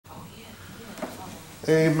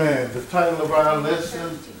Amen. The title of our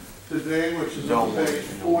lesson today, which is on page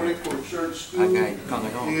 40 for church school,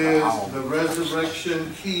 is the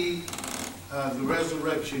resurrection key. The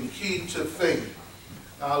resurrection key to faith.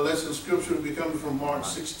 Our lesson scripture will be coming from Mark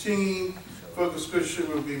 16. Focus scripture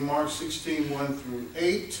will be Mark 16, 1 through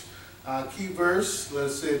 8. Our key verse,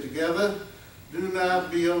 let's say it together. Do not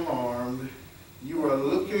be alarmed. You are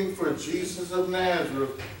looking for Jesus of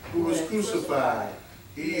Nazareth, who was crucified.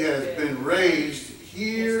 He has been raised.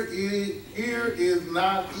 Here is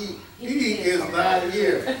not he. He is not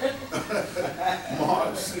here.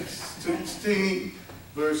 Mark 16,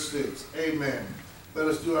 verse 6. Amen. Let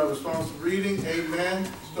us do our responsive reading. Amen.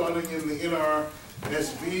 Starting in the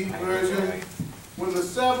NRSV version. When the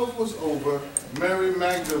Sabbath was over, Mary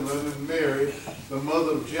Magdalene and Mary, the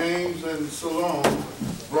mother of James and Salome,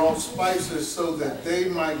 brought spices so that they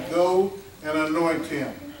might go and anoint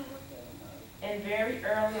him. And very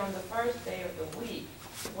early on the first day of the week,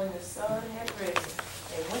 when the sun had risen,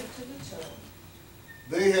 they went to the tomb.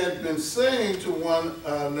 They had been saying to one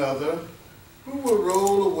another, who will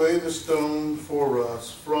roll away the stone for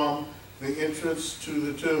us from the entrance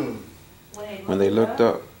to the tomb? When they looked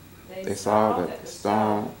up, they saw that the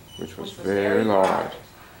stone, which was very large,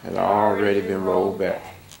 had already been rolled back.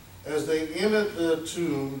 As they entered the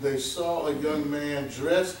tomb, they saw a young man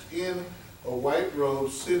dressed in a white robe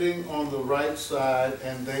sitting on the right side,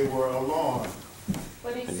 and they were alarmed.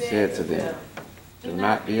 But he said to them, do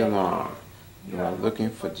not be alarmed. You are looking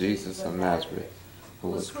for Jesus of Nazareth, who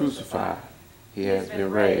was crucified. He has been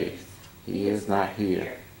raised. He is not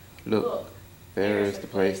here. Look, there is the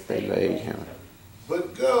place they laid him.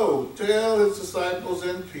 But go, tell his disciples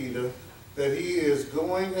and Peter that he is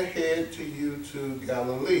going ahead to you to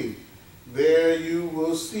Galilee. There you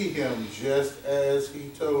will see him, just as he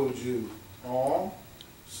told you.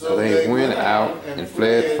 So they went out and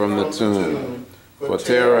fled from the tomb, for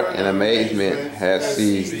terror and amazement had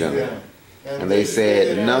seized them. And they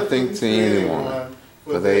said nothing to anyone,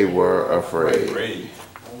 for they were afraid.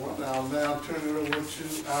 I'll now turn it over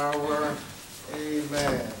to our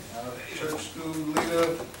church school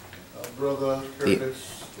leader, Brother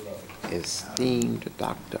Curtis. Esteemed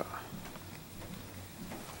Doctor.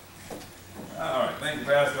 All right, thank you,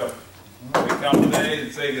 Pastor. We come today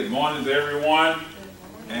and say good morning to everyone,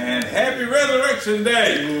 and happy Resurrection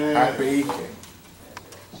Day. Happy Easter.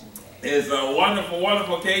 It's a wonderful,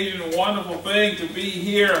 wonderful occasion, a wonderful thing to be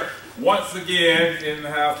here once again in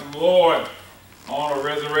the house of the Lord on a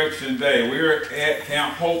Resurrection Day. We're at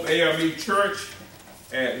Camp Hope AME Church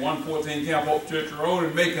at 114 Camp Hope Church Road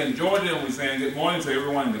in Macon, Georgia, and we're saying good morning to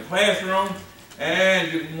everyone in the classroom,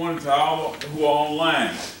 and good morning to all who are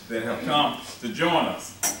online that have come to join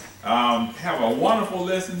us. Have a wonderful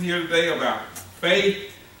lesson here today about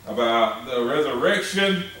faith, about the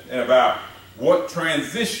resurrection, and about what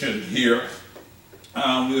transitioned here.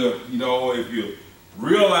 If you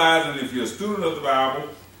realize, and if you're a student of the Bible,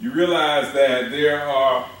 you realize that there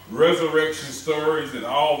are resurrection stories in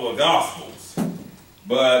all the Gospels.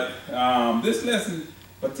 But this lesson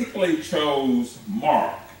particularly chose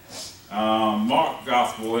Mark's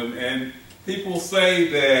Gospel, and people say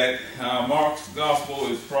that Mark's Gospel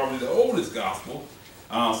is probably the oldest Gospel.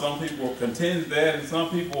 Some people contend that, and some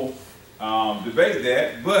people debate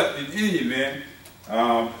that. But in any event,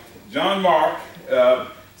 John Mark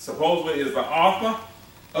supposedly is the author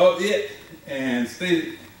of it, and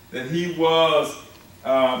stated that he was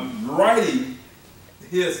writing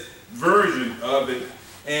his version of it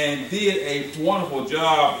and did a wonderful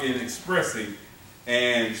job in expressing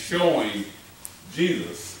and showing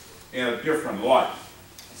Jesus in a different light.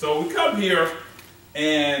 So we come here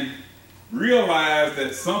and realize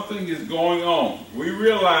that something is going on. We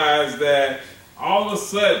realize that all of a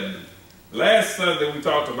sudden, last Sunday we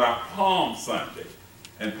talked about Palm Sunday.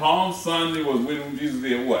 And Palm Sunday was when Jesus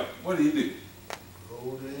did what? What did he do?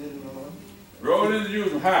 Rode into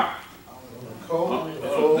Jerusalem. How? Cold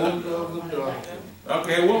of the dark.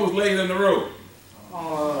 Okay, what was laid in the road?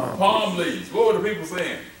 Palm leaves. What were the people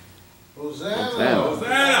saying? Hosanna.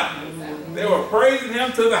 Hosanna. They were praising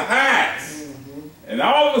him to the highest. And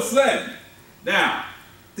all of a sudden, now,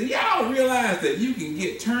 do y'all realize that you can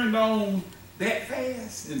get turned on that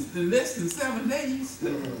fast in less than 7 days?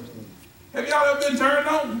 Have y'all ever been turned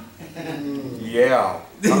on? Yeah.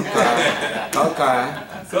 Okay.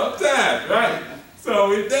 Sometimes, right?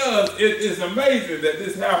 So it does. It's amazing that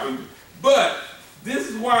this happens. But this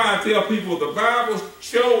is why I tell people the Bible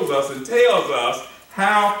shows us and tells us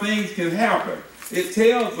how things can happen. It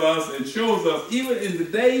tells us and shows us, even in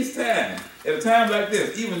today's time, at a time like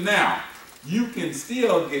this, even now, you can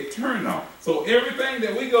still get turned on. So everything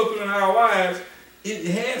that we go through in our lives, it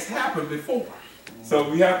has happened before. So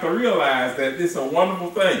we have to realize that it's a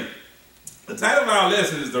wonderful thing. The title of our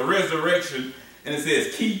lesson is The Resurrection, and it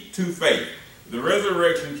says Key to Faith. The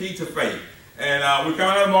Resurrection, Key to Faith. And we're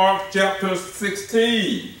coming out of Mark chapter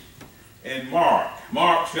 16. In Mark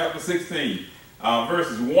chapter 16,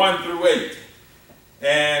 verses 1 through 8.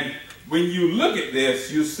 And when you look at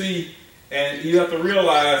this, you see, and you have to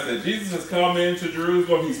realize that Jesus has come into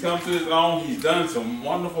Jerusalem. He's come to his own. He's done some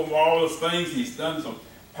wonderful, marvelous things. He's done some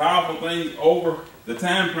powerful things over the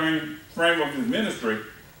time frame of his ministry.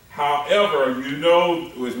 However, you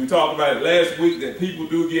know, as we talked about it last week, that people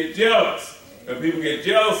do get jealous. When people get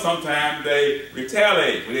jealous, sometimes they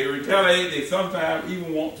retaliate. When they retaliate, they sometimes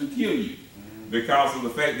even want to kill you because of the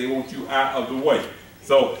fact they want you out of the way.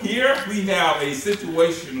 So here we have a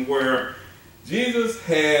situation where Jesus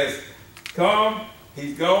has come.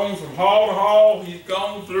 He's gone from hall to hall. He's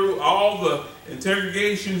gone through all the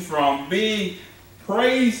interrogation from being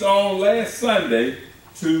praised on last Sunday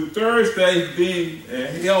to Thursday being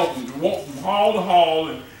held from hall to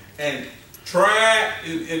hall and tried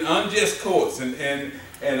in unjust courts.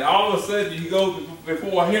 And all of a sudden he goes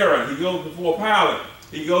before Herod, he goes before Pilate,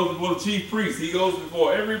 he goes before the chief priest, he goes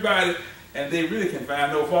before everybody, and they really can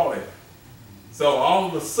find no fault in it. So all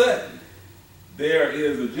of a sudden there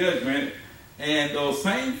is a judgment, and those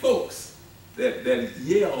same folks that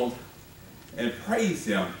yelled and praised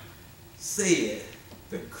him said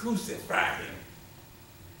to crucify him.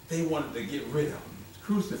 They wanted to get rid of him,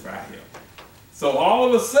 crucify him. So all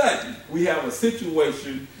of a sudden, we have a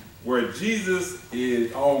situation where Jesus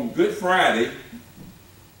is on Good Friday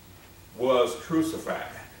was crucified.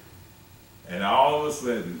 And all of a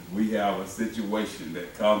sudden, we have a situation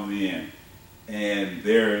that comes in, and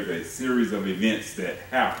there is a series of events that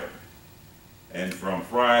happen. And from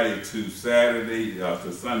Friday to Saturday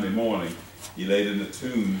to Sunday morning, he laid in the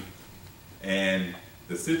tomb. And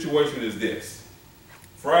the situation is this.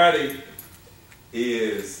 Friday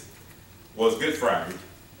was Good Friday,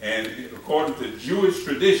 and according to Jewish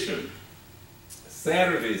tradition,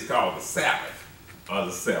 Saturday is called the Sabbath, or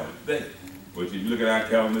the seventh day, which if you look at our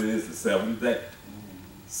calendar, is the seventh day.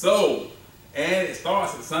 So, and it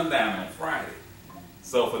starts at sundown on Friday.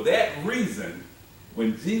 So for that reason,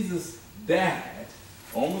 when Jesus died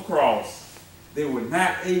on the cross, they were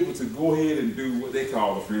not able to go ahead and do what they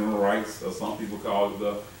call the funeral rites, or some people call it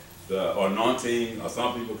the anointing, or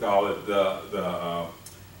some people call it the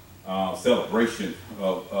celebration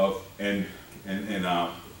of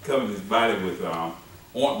covering his body with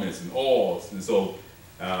ointments and oils. And so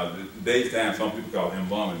today's time, some people call it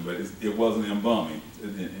embalming, but it wasn't embalming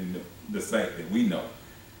in the site that we know.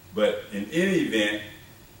 But in any event,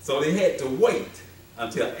 so they had to wait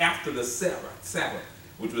until after the Sabbath,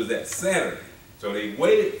 which was that Saturday. So they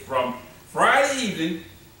waited from Friday evening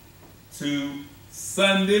to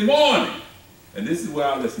Sunday morning. And this is where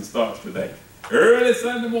our lesson starts today. Early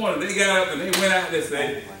Sunday morning, they got up and they went out. They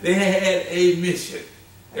said they had a mission.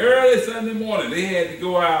 Early Sunday morning, they had to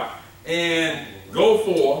go out and go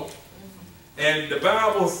forth. And the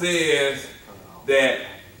Bible says that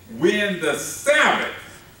when the Sabbath,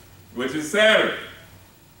 which is Saturday,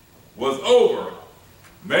 was over,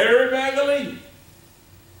 Mary Magdalene,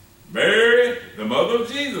 Mary, the mother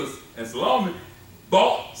of Jesus, and Salome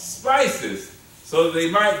bought spices so that they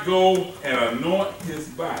might go and anoint his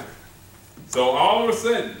body. So all of a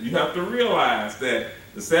sudden, you have to realize that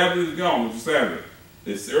the Sabbath is gone, which is Saturday.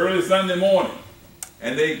 It's early Sunday morning.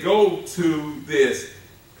 And they go to this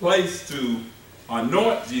place to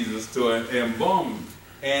anoint Jesus, to embalm him.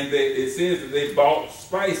 And it says that they bought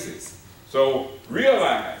spices. So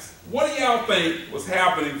realize, what do y'all think was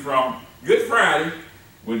happening from Good Friday,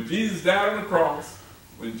 when Jesus died on the cross,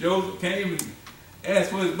 when Joseph came and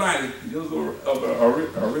asked for his body, Joseph of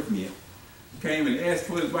Arimathea came and asked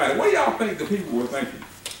for his body. What do y'all think the people were thinking?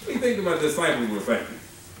 What do you think about the disciples were thinking?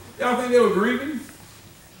 Y'all think they were grieving?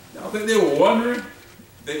 Y'all think they were wondering?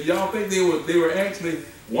 Y'all think they were actually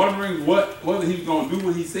wondering whether he was going to do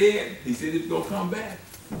what he said? He said he was going to come back.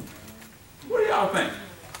 What do y'all think?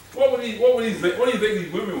 What do you think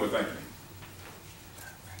these women were thinking?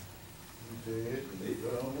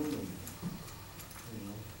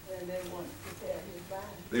 And they want to prepare his body.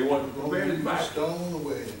 They want to prepare his body. Stone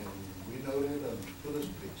away, and we know they're going to put us a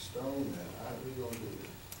big stone there. How are we going to do this?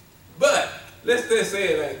 But let's just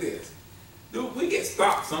say it like this. Do we get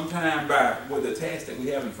stopped sometime by the task that we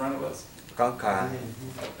have in front of us?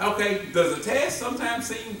 Okay, does the task sometimes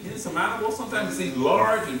seem insurmountable? Sometimes it seems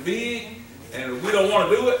large and big, and we don't want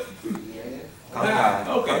to do it?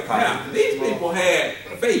 Now, these people had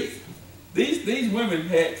faith. These women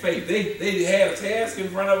had faith. They had a task in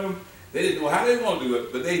front of them. They didn't know how they were going to do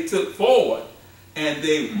it, but they took forward and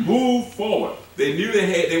they moved forward. They knew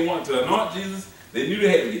they wanted to anoint Jesus. They knew they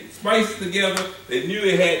had to get spices together. They knew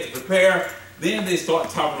they had to prepare. Then they start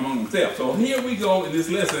talking among themselves. So here we go in this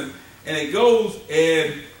lesson, and it goes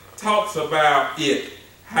and talks about it,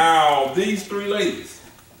 how these three ladies,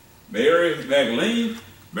 Mary Magdalene,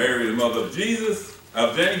 Mary the mother of Jesus,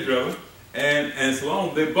 of James brother, and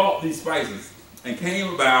Salome, they bought these spices and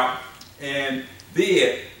came about and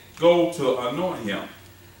did go to anoint him.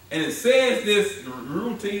 And it says this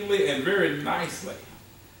routinely and very nicely.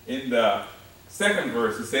 In the second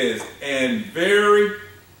verse it says, and very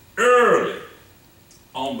early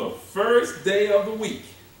on the first day of the week,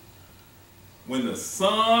 when the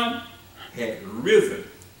sun had risen,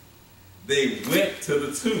 they went to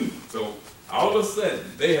the tomb. So all of a sudden,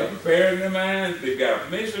 they have prepared their minds, they've got a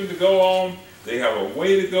mission to go on, they have a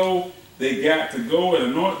way to go, they got to go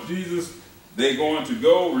and anoint Jesus, they're going to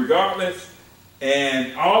go regardless,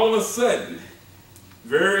 and all of a sudden,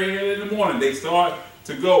 very early in the morning, they start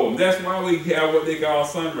to go. And that's why we have what they call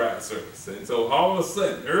sunrise service. And so all of a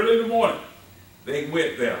sudden, early in the morning, they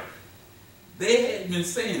went there. They had been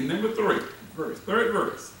saying, number third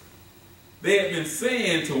verse, they had been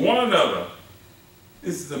saying to one another,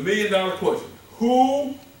 this is $1 million question,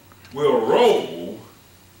 who will roll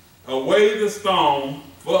away the stone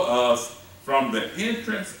for us from the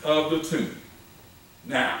entrance of the tomb?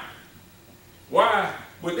 Now, why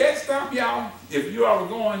would that stop y'all if you all were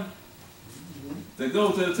going to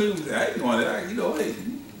go to the tomb? I ain't going there. You know, hey,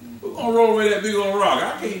 we're gonna roll away that big old rock.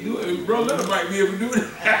 I can't do it. Bro, Leonard might be able to do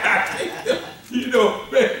it. You know,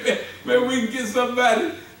 maybe we can get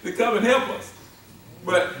somebody to come and help us.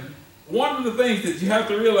 But one of the things that you have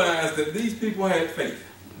to realize that these people had faith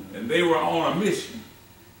and they were on a mission.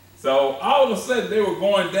 So all of a sudden they were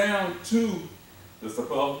going down to the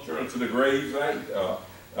sepulchre, to the grave site,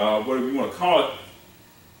 whatever you want to call it,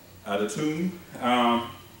 the tomb.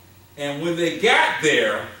 And when they got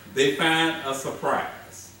there, they found a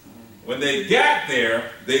surprise. When they got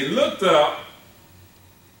there, they looked up,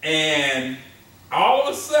 and all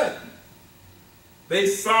of a sudden, they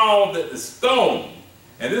saw that the stone,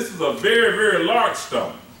 and this was a very, very large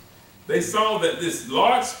stone, they saw that this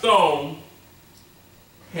large stone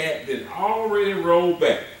had been already rolled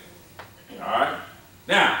back. All right?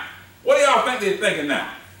 Now, what do y'all think they're thinking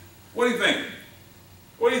now? What do you think?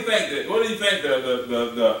 What do you think? What do you think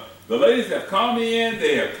the ladies have come in?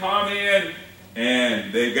 They have come in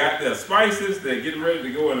and they got their spices. They're getting ready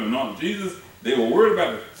to go and anoint Jesus. They were worried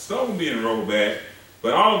about the stone being rolled back.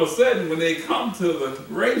 But all of a sudden, when they come to the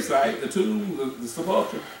gravesite, the tomb, the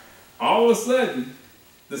sepulchre, all of a sudden,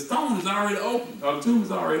 the stone is already open, or the tomb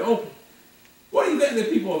is already open. What do you think that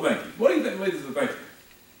people are thinking? What do you think ladies are thinking?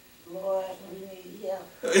 Lord, we need help.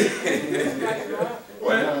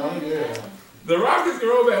 Well, the rock is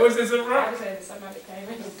rolled back. What's this in the rock? Somebody came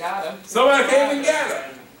and got him. Somebody came and got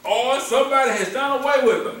him. Or somebody has done away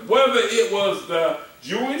with them. Whether it was the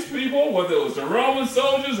Jewish people, whether it was the Roman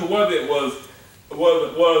soldiers, or whether it was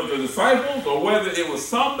the disciples, or whether it was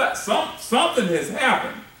something has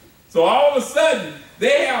happened. So all of a sudden,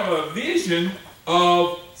 they have a vision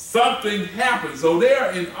of something happened. So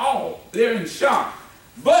they're in awe. They're in shock.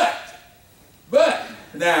 But,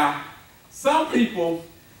 now, some people,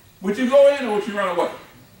 would you go in or would you run away?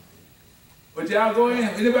 Would y'all go in?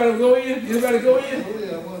 Anybody go in? Anybody go in? Oh,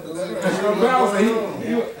 yeah, I wanted to let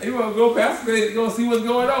He want to go past and go see what's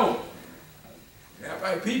going on. That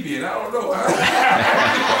might pee in. I don't know.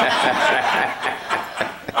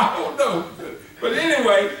 I don't know. But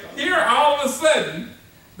anyway, here all of a sudden,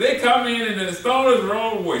 they come in and the stone is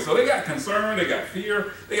rolled away. So they got concern, they got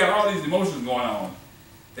fear, they got all these emotions going on.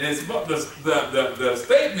 And it's, the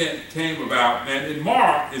statement came about, and in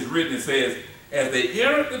Mark is written, it says, as they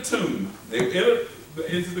entered the tomb, they entered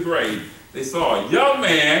into the grave, they saw a young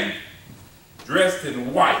man dressed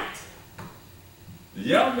in white. The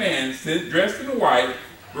young man dressed in a white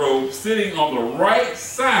robe sitting on the right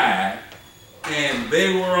side, and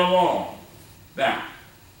they were alone. Now,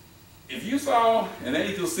 if you saw an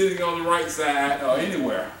angel sitting on the right side or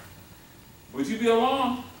anywhere, would you be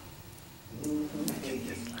alone?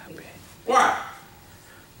 Why?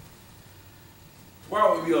 Why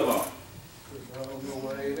would we be alone? I don't know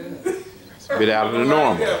why he did. It's a bit out of the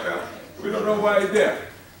normal. We don't know why he's there.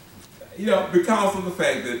 You know, because of the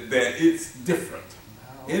fact that it's different.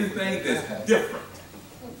 Anything that's different,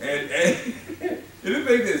 and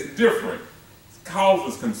anything that's different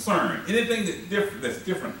causes concern. Anything that's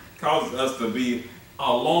different causes us to be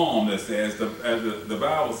alarmed, as the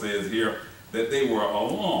Bible says here, that they were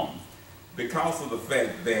alarmed because of the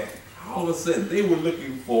fact that all of a sudden they were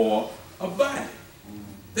looking for a body.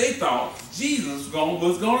 They thought Jesus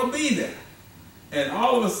was going to be there. And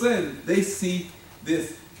all of a sudden, they see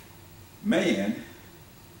this man,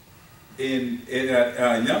 a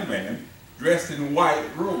young man, dressed in white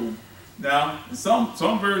robe. Now,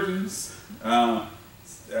 some versions call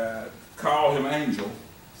him angel.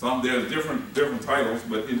 There's different titles,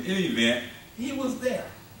 but in any event, he was there.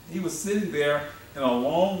 He was sitting there in a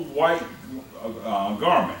long white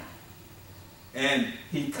garment. And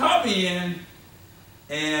he come in,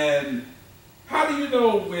 and how do you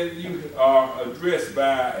know when you are addressed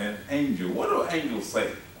by an angel? What do angels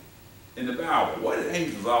say in the Bible? What did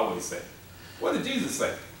angels always say? What did Jesus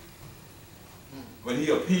say when he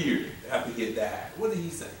appeared after he had died? What did he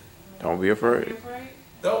say? Don't be afraid.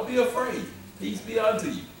 Don't be afraid. Peace be unto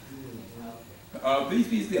you. Peace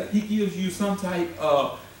be still. He gives you some type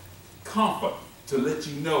of comfort to let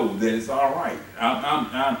you know that it's all right.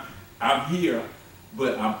 I'm here,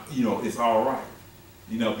 but it's all right.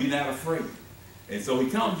 Be not afraid. And so he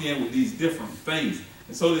comes in with these different things.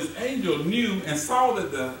 And so this angel knew and saw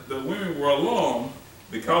that the women were alone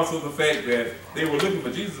because of the fact that they were looking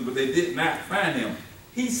for Jesus, but they did not find him.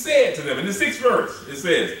 He said to them, in the 6th verse, it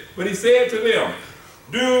says, but he said to them,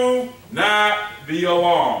 do not be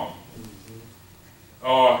alarmed.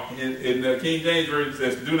 Or in the King James Version it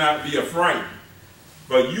says, do not be afraid.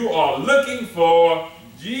 But you are looking for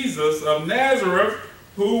Jesus of Nazareth,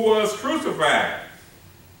 who was crucified.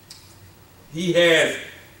 He has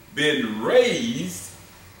been raised.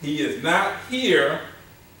 He is not here.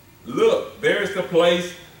 Look, there's the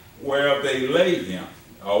place where they laid him,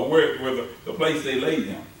 or where the place they laid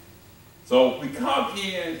him. So we come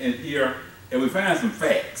in and here, and we find some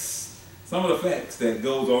facts. Some of the facts that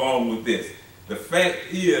goes along with this. The fact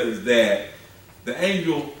is that the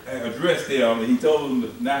angel addressed them, and he told them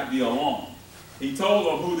to not be alarmed. He told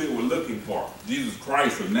them who they were looking for, Jesus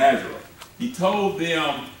Christ of Nazareth. He told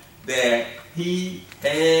them that he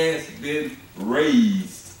has been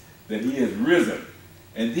raised, that he has risen.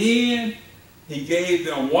 And then he gave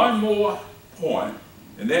them one more point,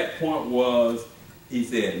 and that point was, he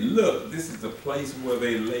said, look, this is the place where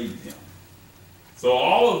they laid him. So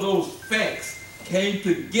all of those facts came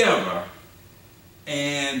together,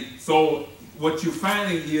 and so what you're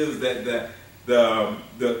finding is that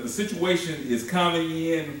the situation is coming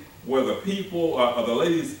in where the people, or the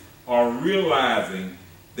ladies, are realizing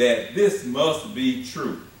that this must be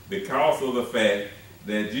true because of the fact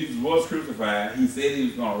that Jesus was crucified. He said he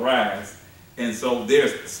was going to rise. And so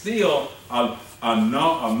there's still a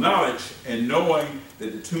knowledge and knowing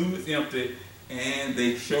that the tomb is empty, and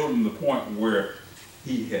they showed them the point where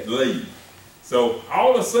he had laid. So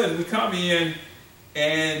all of a sudden we come in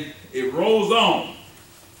and it rolls on.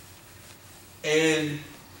 And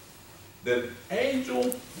the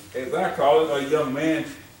angel, as I call it, a young man,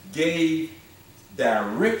 gave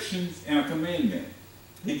directions and a commandment.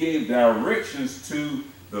 He gave directions to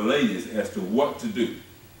the ladies as to what to do.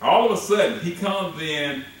 All of a sudden, he comes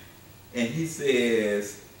in and he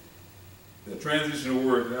says, the transitional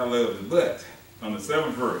word that I love is but, on the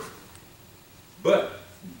 7th verse. But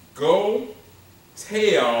go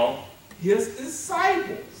tell his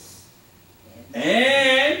disciples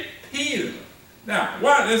and Peter. Now,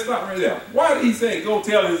 why? Let's stop right there. Why did he say go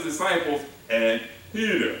tell his disciples and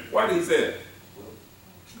Peter? Why did he say that?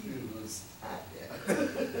 Peter was out there.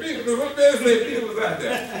 Peter, what man say Peter was out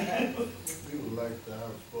there? He was like the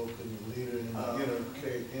outspoken leader in the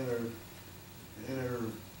inner,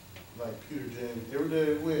 like Peter James. Every day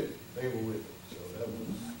they were with him. So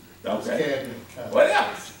that was his cabinet kind of. What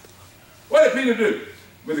else? What did Peter do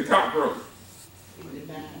with the cock crow?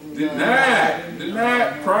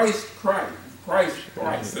 Denied Christ.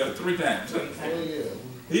 That's 3 times. Oh, yeah.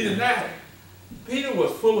 He denied it. Peter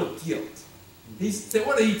was full of guilt. He said,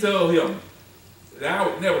 what did he tell him? That I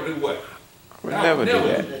would never do what? I would never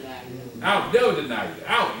do that. I would never deny you.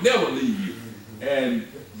 I would never leave you. And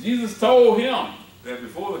Jesus told him that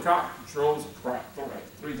before the cock crows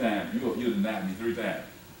 3 times, you'll deny me 3 times.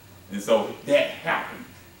 And so that happened.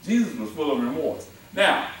 Jesus was full of remorse.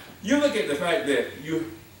 Now, you look at the fact that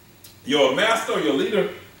your master, your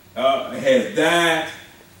leader, has died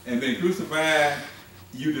and been crucified.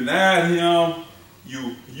 You denied him.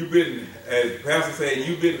 You've been, as Pastor said,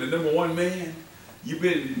 you've been the #1 man. You've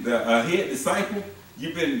been the head disciple.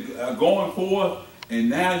 You've been going forth, and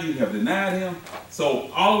now you have denied him.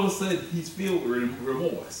 So all of a sudden, he's filled with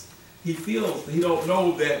remorse. He feels he don't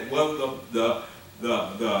know that whether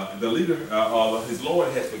the leader or his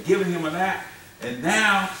Lord has forgiven him or not. And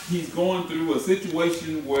now he's going through a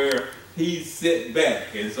situation where he's set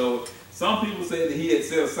back. And so some people say that he had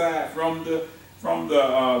set aside from the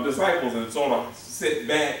disciples and sort of set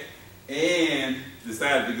back and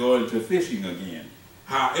decided to go into fishing again.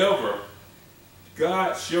 However,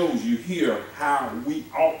 God shows you here how we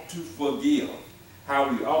ought to forgive,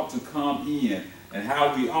 how we ought to come in, and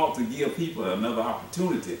how we ought to give people another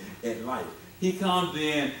opportunity at life. He comes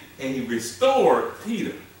in and he restored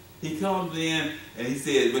Peter. He comes in and he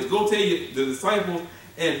said, but go tell the disciples,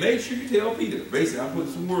 and make sure you tell Peter. Basically, I put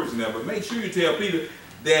some words in there, but make sure you tell Peter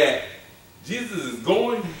that Jesus is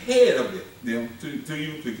going ahead of them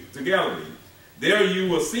to Galilee. There you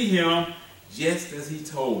will see him just as he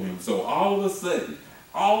told him. So all of a sudden,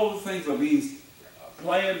 all the things are being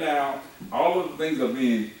planned out. All of the things are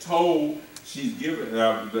being told. She's given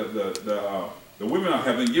the women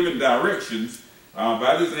have been given directions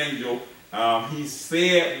by this angel. He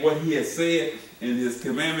said what he has said in his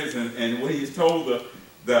commandments and what he's told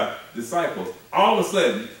the disciples. All of a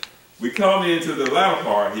sudden, we come into the latter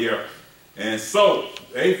part here, and so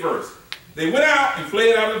first they went out and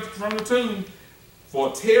fled out from the tomb,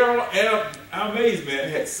 for terror and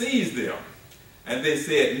amazement had seized them, and they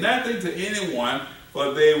said nothing to anyone,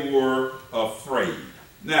 for they were afraid.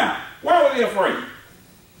 Now, why were they afraid?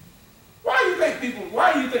 Why do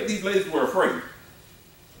you think these ladies were afraid? An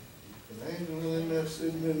angel in there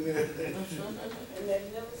sitting in there. And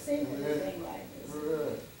they've never seen anything like this.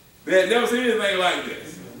 Right. They had never seen anything like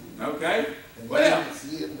this. Okay? What else?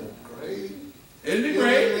 See in the grave. In the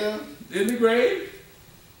grave. In the grave.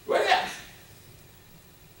 What else?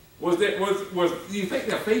 Was do you think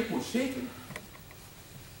their faith was shaken?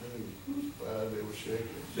 They were shaking.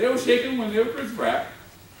 They were shaken when they were crucified.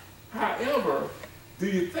 However, do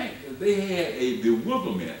you think that they had a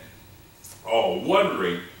bewilderment or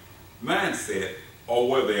wondering mindset,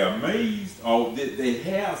 or were they amazed, or did they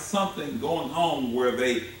have something going on where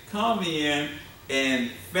they come in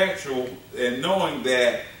and factual and knowing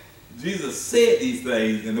that Jesus said these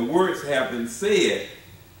things and the words have been said,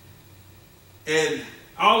 and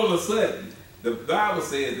all of a sudden the Bible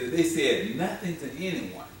says that they said nothing to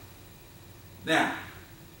anyone. Now,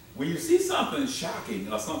 when you see something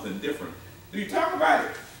shocking or something different, do you talk about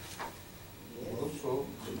it? Most folks.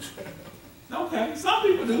 Okay, some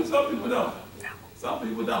people do, some people don't. Some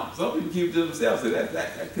people don't. Some people keep it to themselves. So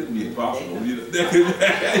that couldn't be impossible. You know, that could,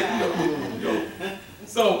 you know.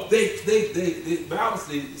 So the Bible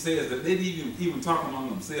says that they didn't even talk among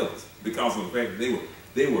themselves because of the fact that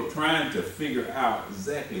they were trying to figure out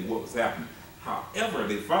exactly what was happening. However,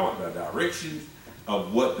 they followed the directions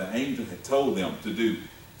of what the angel had told them to do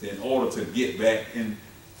in order to get back and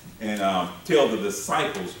tell the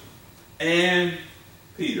disciples and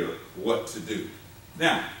Peter what to do.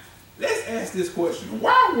 Now, let's ask this question.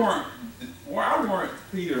 Why weren't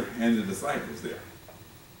Peter and the disciples there?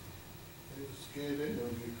 They were scared they were going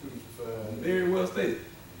to get crucified. Very well stated.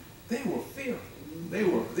 They were fearful. They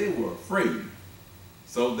were afraid.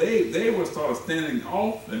 So they were sort of standing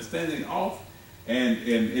off. And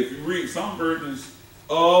if you read some versions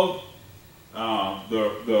of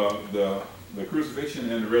the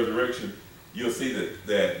crucifixion and the resurrection, you'll see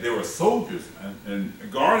that there were soldiers and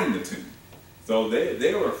guarding the tomb. So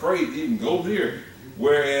they were afraid to even go there,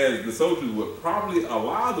 whereas the soldiers would probably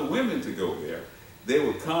allow the women to go there. They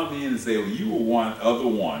would come in and say, well, you were one of the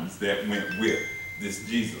ones that went with this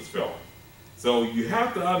Jesus fellow. So you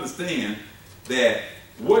have to understand that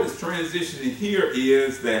what is transitioning here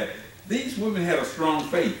is that these women had a strong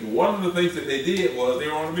faith. One of the things that they did was they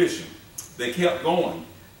were on a mission. They kept going.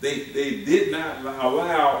 They did not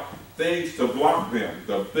allow things to block them.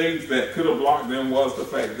 The things that could have blocked them was the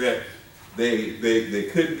fact that they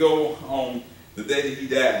couldn't go on the day that he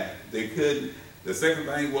died. They couldn't. The second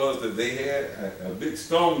thing was that they had a big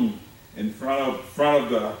stone in front of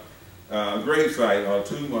the gravesite or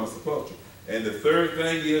tomb or sepulchre. And the third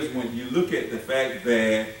thing is when you look at the fact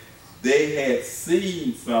that they had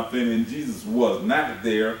seen something and Jesus was not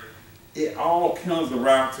there, it all comes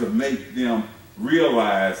around to make them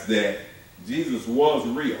realize that Jesus was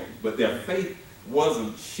real, but their faith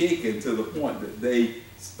wasn't shaken to the point that they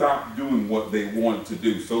stopped doing what they wanted to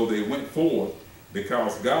do. So they went forward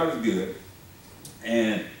because God is good.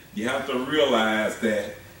 And you have to realize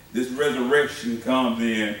that this resurrection comes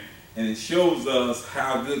in and it shows us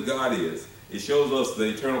how good God is. It shows us the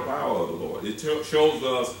eternal power of the Lord. It shows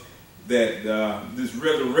us that this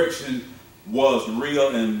resurrection was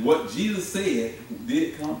real and what Jesus said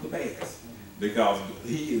did come to pass. Because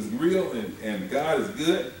he is real and God is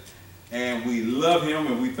good. And we love him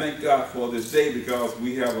and we thank God for this day because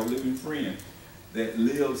we have a living friend that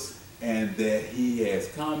lives and that he has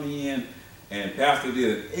come in. And Pastor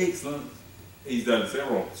did an excellent, he's done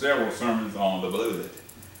several sermons on the blood.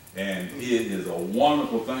 And it is a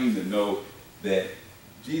wonderful thing to know that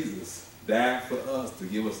Jesus died for us to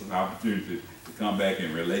give us an opportunity to come back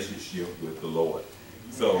in relationship with the Lord.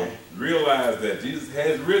 So realize that Jesus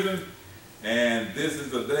has risen, and this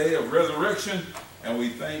is the day of resurrection, and we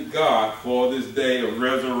thank God for this day of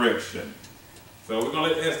resurrection. So we're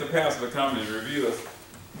going to ask the pastor to come and review us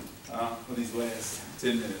for these last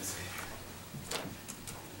 10 minutes.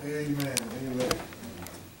 Amen. Amen.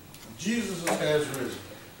 Jesus has risen.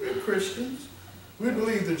 We're Christians. We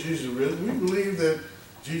believe that Jesus is risen. We believe that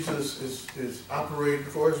Jesus is operating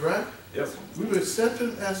for us, right? Yes. We accept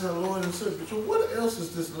him as our Lord and Savior. So what else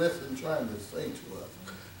is this lesson trying to say to us?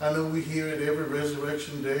 I know we hear it every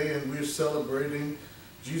resurrection day and we're celebrating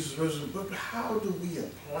Jesus' resurrection, but how do we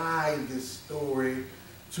apply this story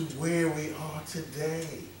to where we are today?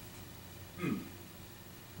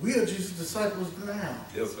 We are Jesus' disciples now.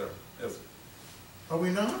 Yes, sir. Yes, sir. Are we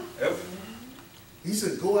not? Yes. He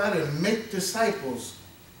said, go out and make disciples.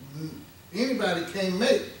 Anybody can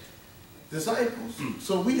make disciples.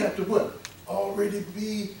 So we have to what? Already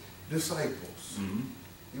be disciples.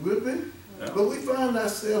 You with me? Yeah. But we find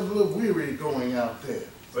ourselves a little weary going out there.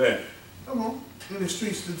 Yeah. Come on. In the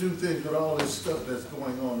streets to do things with all this stuff that's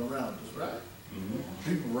going on around us, right?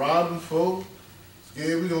 People robbing folk.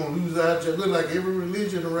 Scared we're going to lose our job. Look like every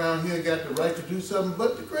religion around here got the right to do something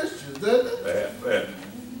but the Christians, doesn't it? Yeah.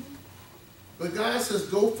 But God says,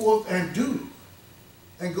 go forth and do.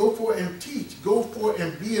 And go forth and teach. Go forth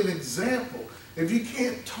and be an example. If you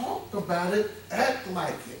can't talk about it, act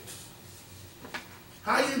like it.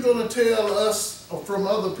 How are you going to tell us from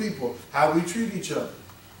other people how we treat each other?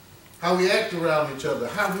 How we act around each other?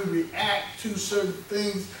 How we react to certain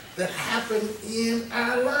things that happen in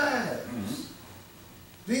our lives?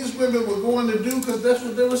 These women were going to do because that's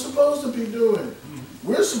what they were supposed to be doing.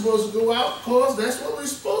 We're supposed to go out because that's what we're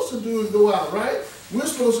supposed to do, is go out, right? We're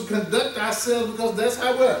supposed to conduct ourselves because that's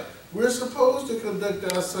how we're supposed to conduct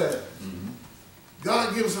ourselves.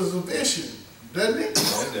 God gives us a vision, doesn't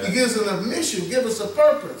he? He gives us a mission, gives us a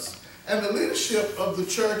purpose. And the leadership of the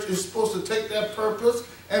church is supposed to take that purpose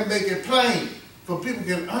and make it plain for people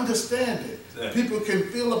can understand it. People can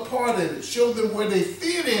feel a part of it, show them where they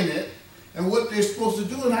fit in it, and what they're supposed to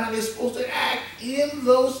do and how they're supposed to act in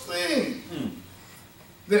those things.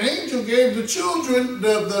 The angel gave the children,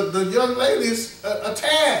 the young ladies, a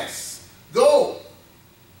task. Go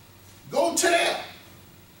tell.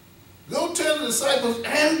 Go tell the disciples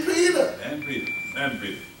and Peter.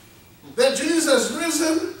 That Jesus has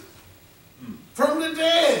risen from the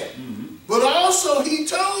dead. But also he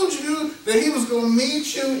told you that he was going to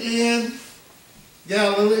meet you in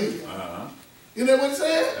Galilee. You know what he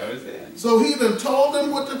said? So he done told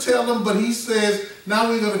them what to tell them, but he says, now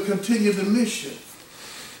we're going to continue the mission.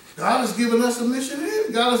 God has given us a mission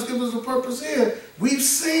here. God has given us a purpose here. We've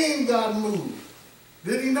seen God move.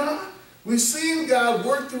 Did he not? We've seen God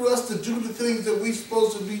work through us to do the things that we're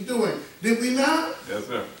supposed to be doing. Did we not? Yes,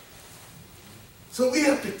 sir. So we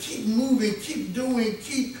have to keep moving, keep doing,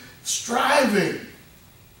 keep striving.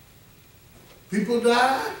 People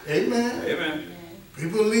die. Amen. Amen.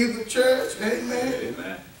 People leave the church. Amen.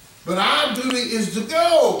 Amen. But our duty is to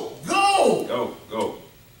go. Go.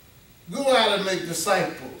 Go out and make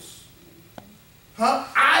disciples.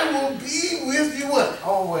 I will be with you what?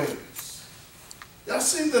 Always. Y'all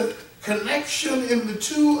see the connection in the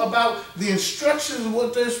two about the instructions of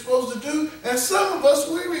what they're supposed to do? And some of us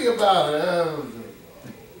weary about it.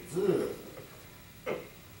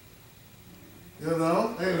 You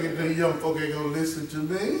know, the young folk ain't going to listen to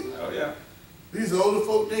me. Oh, yeah. These older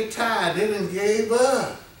folk, they tired. They done gave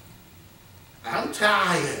up. I'm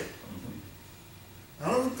tired.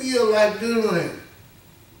 I don't feel like doing it.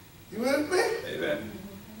 You with me? Amen.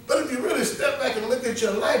 But if you really step back and look at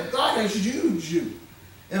your life, God has used you.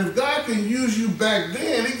 And if God can use you back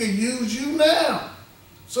then, he can use you now.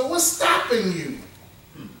 So what's stopping you?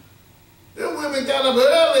 Them women got up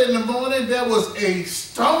early in the morning, there was a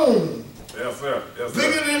stone. Yes, sir.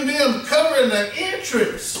 Bigger than them covering the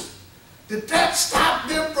entrance. Did that stop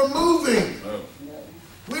them from moving? No.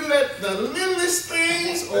 We let the littlest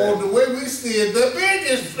things, or the way we see it, the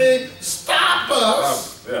biggest thing, stop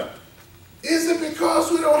us. Yeah. Is it because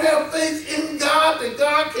we don't have faith in God that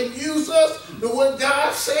God can use us to what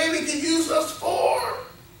God said he can use us for?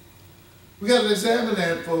 We got to examine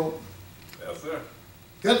that, folks. Yes, sir.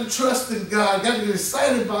 Got to trust in God. Got to get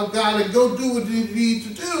excited about God and go do what you need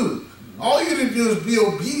to do. All you need to do is be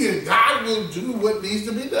obedient. God will do what needs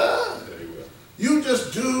to be done. There you go. You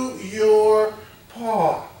just do your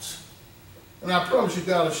part. And I promise you,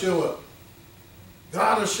 God will show up.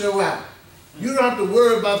 God will show out. You don't have to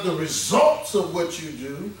worry about the results of what you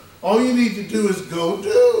do. All you need to do is go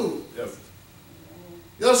do. Yes.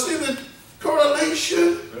 Y'all see the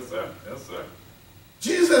correlation? Yes, sir. Yes, sir.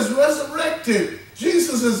 Jesus resurrected.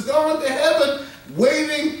 Jesus has gone to heaven,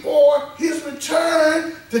 waiting for his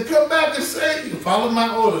return to come back and say, you followed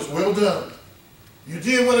my orders, well done. You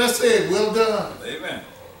did what I said, well done. Amen.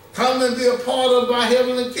 Come and be a part of my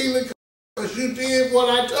heavenly kingdom because you did what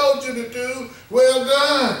I told you to do, well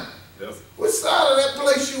done. Yes. Which side of that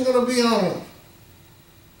place you want to be on?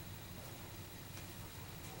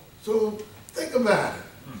 So think about it.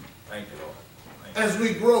 Thank you, Lord. Thank you. As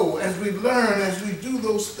we grow, as we learn, as we do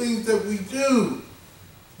those things that we do.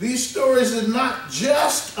 These stories are not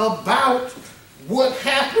just about what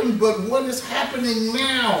happened, but what is happening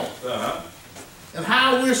now. And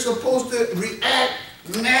how we're supposed to react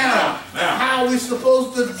now. How we're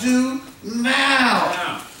supposed to do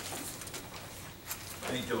now.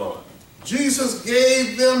 Thank you, Lord. Jesus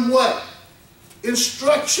gave them what?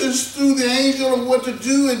 Instructions through the angel of what to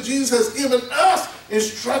do, and Jesus has given us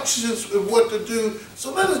instructions of what to do.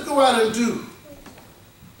 So let us go out and do.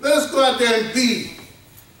 Let us go out there and be.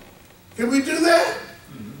 Can we do that?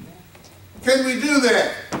 Can we do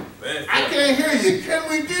that? I can't hear you. Can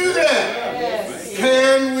we do that? Yes.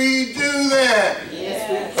 Can we do that?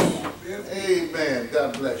 Yes. Amen.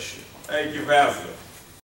 God bless you. Thank you, Pastor.